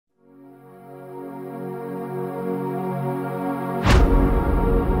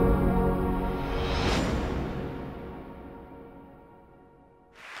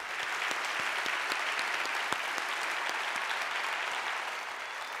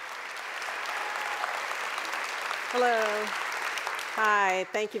Hello. Hi,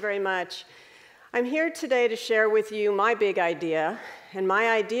 thank you very much. I'm here today to share with you my big idea, and my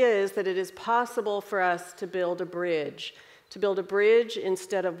idea is that it is possible for us to build a bridge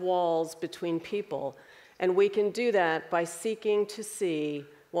instead of walls between people, and we can do that by seeking to see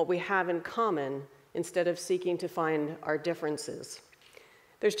what we have in common instead of seeking to find our differences.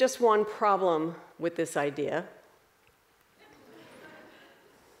 There's just one problem with this idea.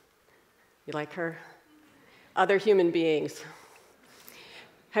 You like her? Other human beings.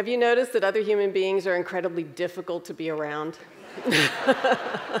 Have you noticed that other human beings are incredibly difficult to be around?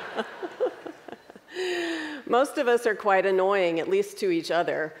 Most of us are quite annoying, at least to each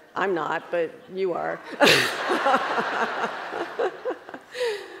other. I'm not, but you are.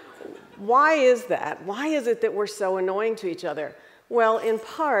 Why is that? Why is it that we're so annoying to each other? Well, in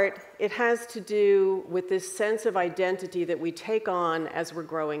part, it has to do with this sense of identity that we take on as we're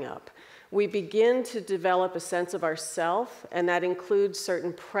growing up. We begin to develop a sense of ourself, and that includes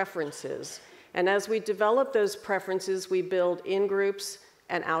certain preferences. And as we develop those preferences, we build in-groups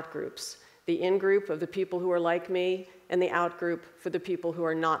and out-groups. The in-group of the people who are like me, and the out-group for the people who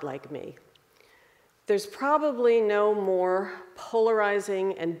are not like me. There's probably no more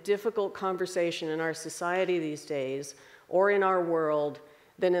polarizing and difficult conversation in our society these days, or in our world,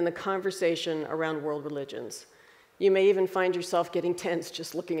 than in the conversation around world religions. You may even find yourself getting tense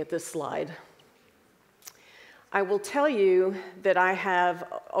just looking at this slide. I will tell you that I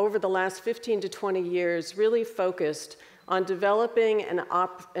have, over the last 15 to 20 years, really focused on developing an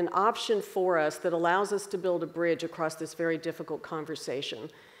option for us that allows us to build a bridge across this very difficult conversation.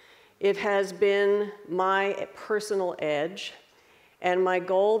 It has been my personal edge, and my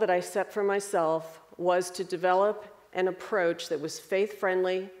goal that I set for myself was to develop an approach that was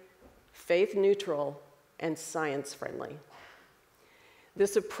faith-friendly, faith-neutral, and science-friendly.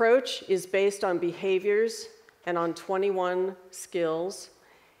 This approach is based on behaviors and on 21 skills.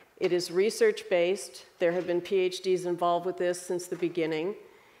 It is research-based. There have been PhDs involved with this since the beginning.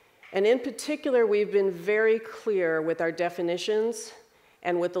 And in particular, we've been very clear with our definitions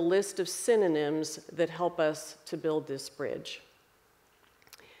and with the list of synonyms that help us to build this bridge.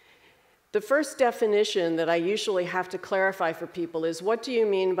 The first definition that I usually have to clarify for people is, what do you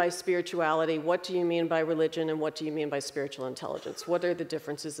mean by spirituality, what do you mean by religion, and what do you mean by spiritual intelligence? What are the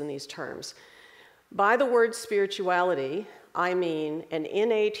differences in these terms? By the word spirituality, I mean an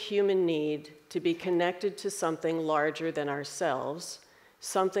innate human need to be connected to something larger than ourselves,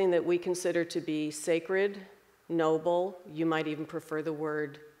 something that we consider to be sacred, noble, you might even prefer the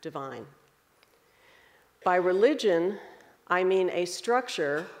word divine. By religion, I mean a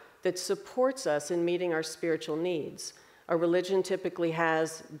structure that supports us in meeting our spiritual needs. A religion typically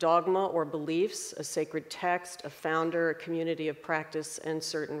has dogma or beliefs, a sacred text, a founder, a community of practice, and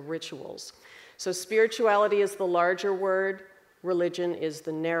certain rituals. So spirituality is the larger word, religion is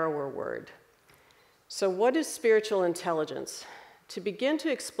the narrower word. So what is spiritual intelligence? To begin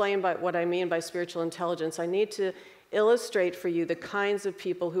to explain what I mean by spiritual intelligence, I need to illustrate for you the kinds of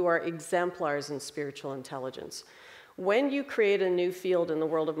people who are exemplars in spiritual intelligence. When you create a new field in the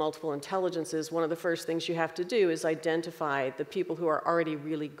world of multiple intelligences, one of the first things you have to do is identify the people who are already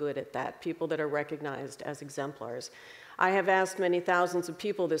really good at that, people that are recognized as exemplars. I have asked many thousands of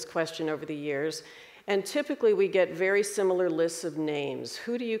people this question over the years, and typically we get very similar lists of names.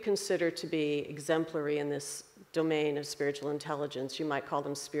 Who do you consider to be exemplary in this domain of spiritual intelligence? You might call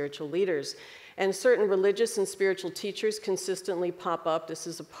them spiritual leaders. And certain religious and spiritual teachers consistently pop up. This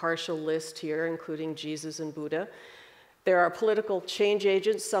is a partial list here, including Jesus and Buddha. There are political change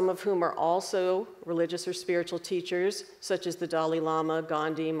agents, some of whom are also religious or spiritual teachers, such as the Dalai Lama,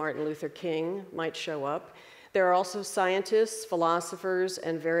 Gandhi, Martin Luther King might show up. There are also scientists, philosophers,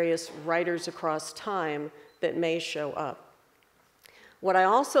 and various writers across time that may show up. What I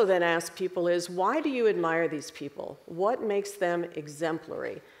also then ask people is, why do you admire these people? What makes them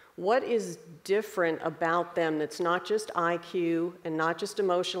exemplary? What is different about them that's not just IQ and not just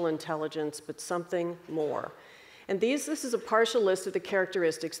emotional intelligence, but something more? And this is a partial list of the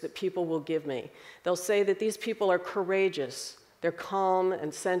characteristics that people will give me. They'll say that these people are courageous, they're calm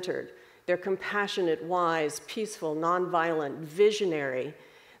and centered, they're compassionate, wise, peaceful, nonviolent, visionary,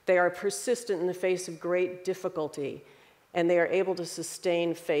 they are persistent in the face of great difficulty, and they are able to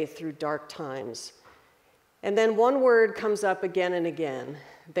sustain faith through dark times. And then one word comes up again and again: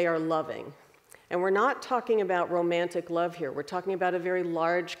 they are loving. And we're not talking about romantic love here. We're talking about a very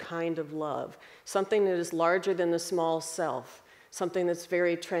large kind of love, something that is larger than the small self, something that's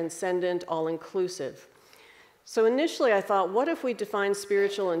very transcendent, all-inclusive. So initially I thought, what if we define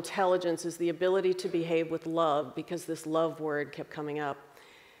spiritual intelligence as the ability to behave with love, because this love word kept coming up.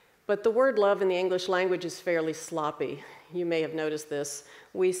 But the word love in the English language is fairly sloppy. You may have noticed this.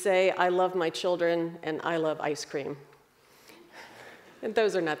 We say, I love my children, and I love ice cream. And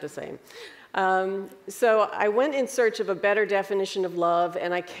those are not the same. So I went in search of a better definition of love,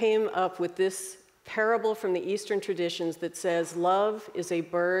 and I came up with this parable from the Eastern traditions that says, love is a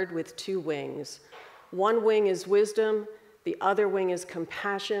bird with two wings. One wing is wisdom, the other wing is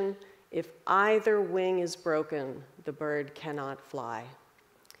compassion. If either wing is broken, the bird cannot fly.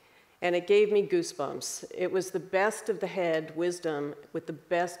 And it gave me goosebumps. It was the best of the head, wisdom, with the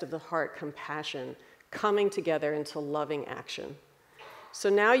best of the heart, compassion, coming together into loving action. So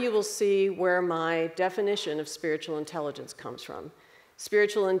now you will see where my definition of spiritual intelligence comes from.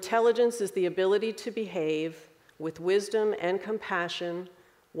 Spiritual intelligence is the ability to behave with wisdom and compassion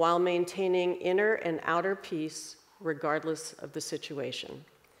while maintaining inner and outer peace regardless of the situation.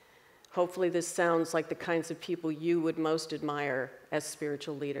 Hopefully this sounds like the kinds of people you would most admire as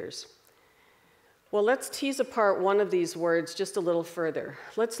spiritual leaders. Well, let's tease apart one of these words just a little further.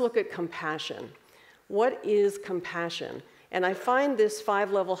 Let's look at compassion. What is compassion? And I find this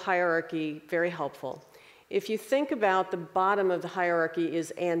 5-level hierarchy very helpful. If you think about the bottom of the hierarchy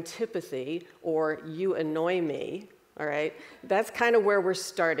is antipathy, or you annoy me, all right? That's kind of where we're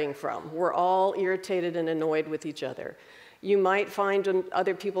starting from. We're all irritated and annoyed with each other. You might find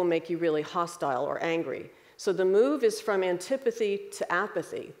other people make you really hostile or angry. So the move is from antipathy to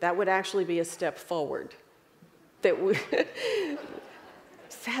apathy. That would actually be a step forward.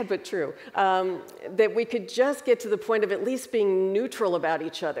 Sad but true. That we could just get to the point of at least being neutral about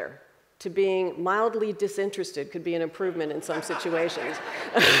each other, to being mildly disinterested could be an improvement in some situations.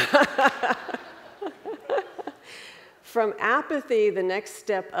 From apathy, the next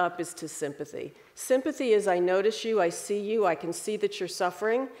step up is to sympathy. Sympathy is I notice you, I see you, I can see that you're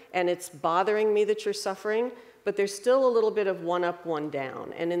suffering, and it's bothering me that you're suffering, but there's still a little bit of one up, one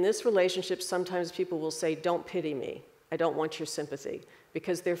down. And in this relationship, sometimes people will say, don't pity me. I don't want your sympathy,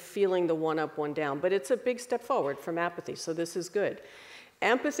 because they're feeling the one up, one down. But it's a big step forward from apathy, so this is good.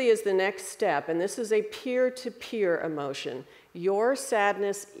 Empathy is the next step, and this is a peer-to-peer emotion. Your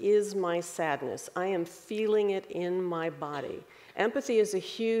sadness is my sadness. I am feeling it in my body. Empathy is a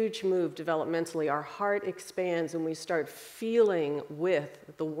huge move developmentally. Our heart expands and we start feeling with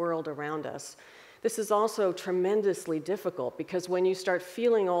the world around us. This is also tremendously difficult because when you start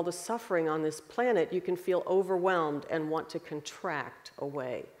feeling all the suffering on this planet, you can feel overwhelmed and want to contract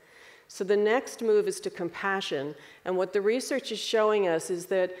away. So the next move is to compassion, and what the research is showing us is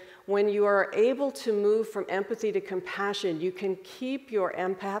that when you are able to move from empathy to compassion, you can keep your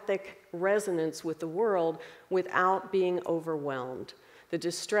empathic resonance with the world without being overwhelmed. The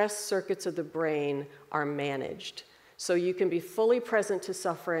distress circuits of the brain are managed, so you can be fully present to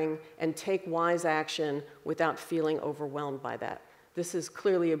suffering and take wise action without feeling overwhelmed by that. This is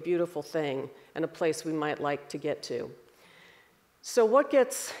clearly a beautiful thing and a place we might like to get to. So what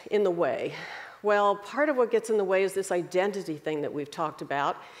gets in the way? Well, part of what gets in the way is this identity thing that we've talked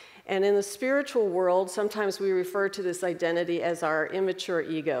about. And in the spiritual world, sometimes we refer to this identity as our immature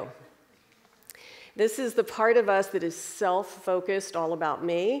ego. This is the part of us that is self-focused, all about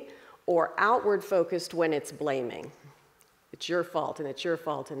me, or outward-focused when it's blaming. It's your fault, and it's your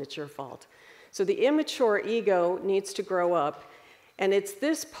fault, and it's your fault. So the immature ego needs to grow up. And it's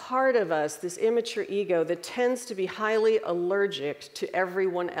this part of us, this immature ego, that tends to be highly allergic to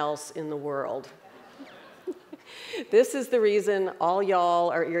everyone else in the world. This is the reason all y'all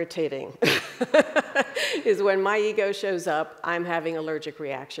are irritating, is when my ego shows up, I'm having allergic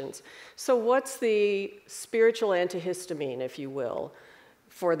reactions. So what's the spiritual antihistamine, if you will,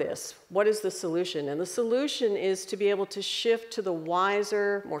 for this? What is the solution? And the solution is to be able to shift to the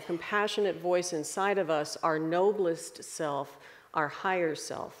wiser, more compassionate voice inside of us, our noblest self, our higher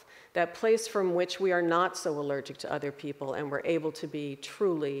self, that place from which we are not so allergic to other people and we're able to be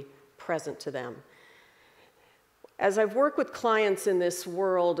truly present to them. As I've worked with clients in this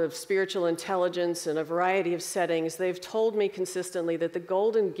world of spiritual intelligence in a variety of settings, they've told me consistently that the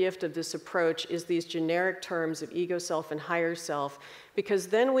golden gift of this approach is these generic terms of ego self and higher self, because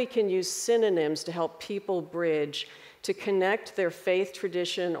then we can use synonyms to help people bridge to connect their faith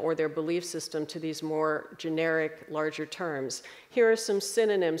tradition or their belief system to these more generic, larger terms. Here are some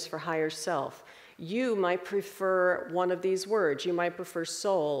synonyms for higher self. You might prefer one of these words. You might prefer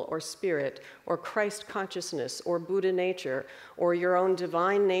soul or spirit or Christ consciousness or Buddha nature or your own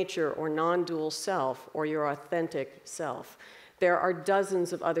divine nature or non-dual self or your authentic self. There are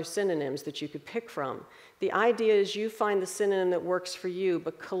dozens of other synonyms that you could pick from. The idea is you find the synonym that works for you,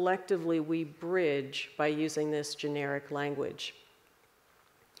 but collectively we bridge by using this generic language.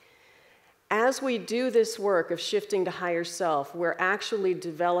 As we do this work of shifting to higher self, we're actually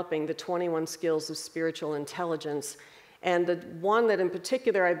developing the 21 skills of spiritual intelligence. And the one that in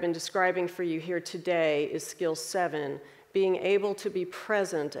particular I've been describing for you here today is skill 7, being able to be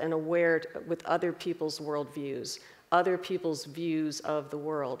present and aware with other people's worldviews, other people's views of the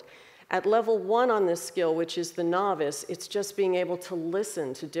world. At level 1 on this skill, which is the novice, it's just being able to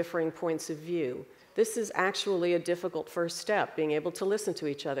listen to differing points of view. This is actually a difficult first step, being able to listen to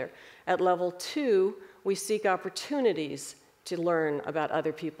each other. At level 2, we seek opportunities to learn about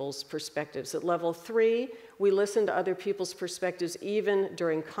other people's perspectives. At level 3, we listen to other people's perspectives even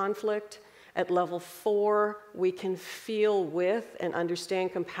during conflict. At level 4, we can feel with and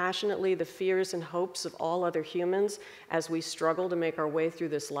understand compassionately the fears and hopes of all other humans as we struggle to make our way through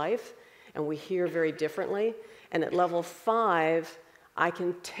this life, and we hear very differently. And at level 5, I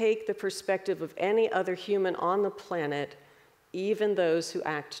can take the perspective of any other human on the planet, even those who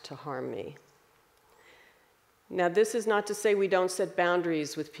act to harm me. Now, this is not to say we don't set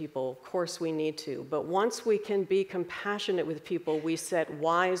boundaries with people. Of course we need to. But once we can be compassionate with people, we set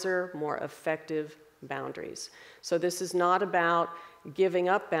wiser, more effective boundaries. So this is not about giving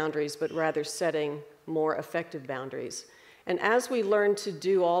up boundaries, but rather setting more effective boundaries. And as we learn to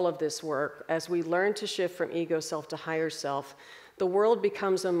do all of this work, as we learn to shift from ego self to higher self, the world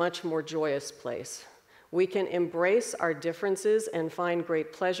becomes a much more joyous place. We can embrace our differences and find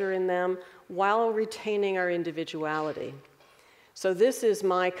great pleasure in them while retaining our individuality. So this is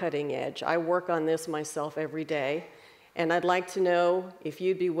my cutting edge. I work on this myself every day, and I'd like to know if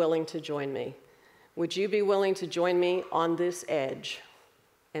you'd be willing to join me. Would you be willing to join me on this edge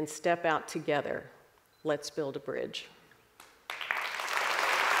and step out together? Let's build a bridge.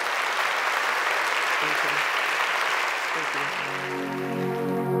 Thank you. Thank you.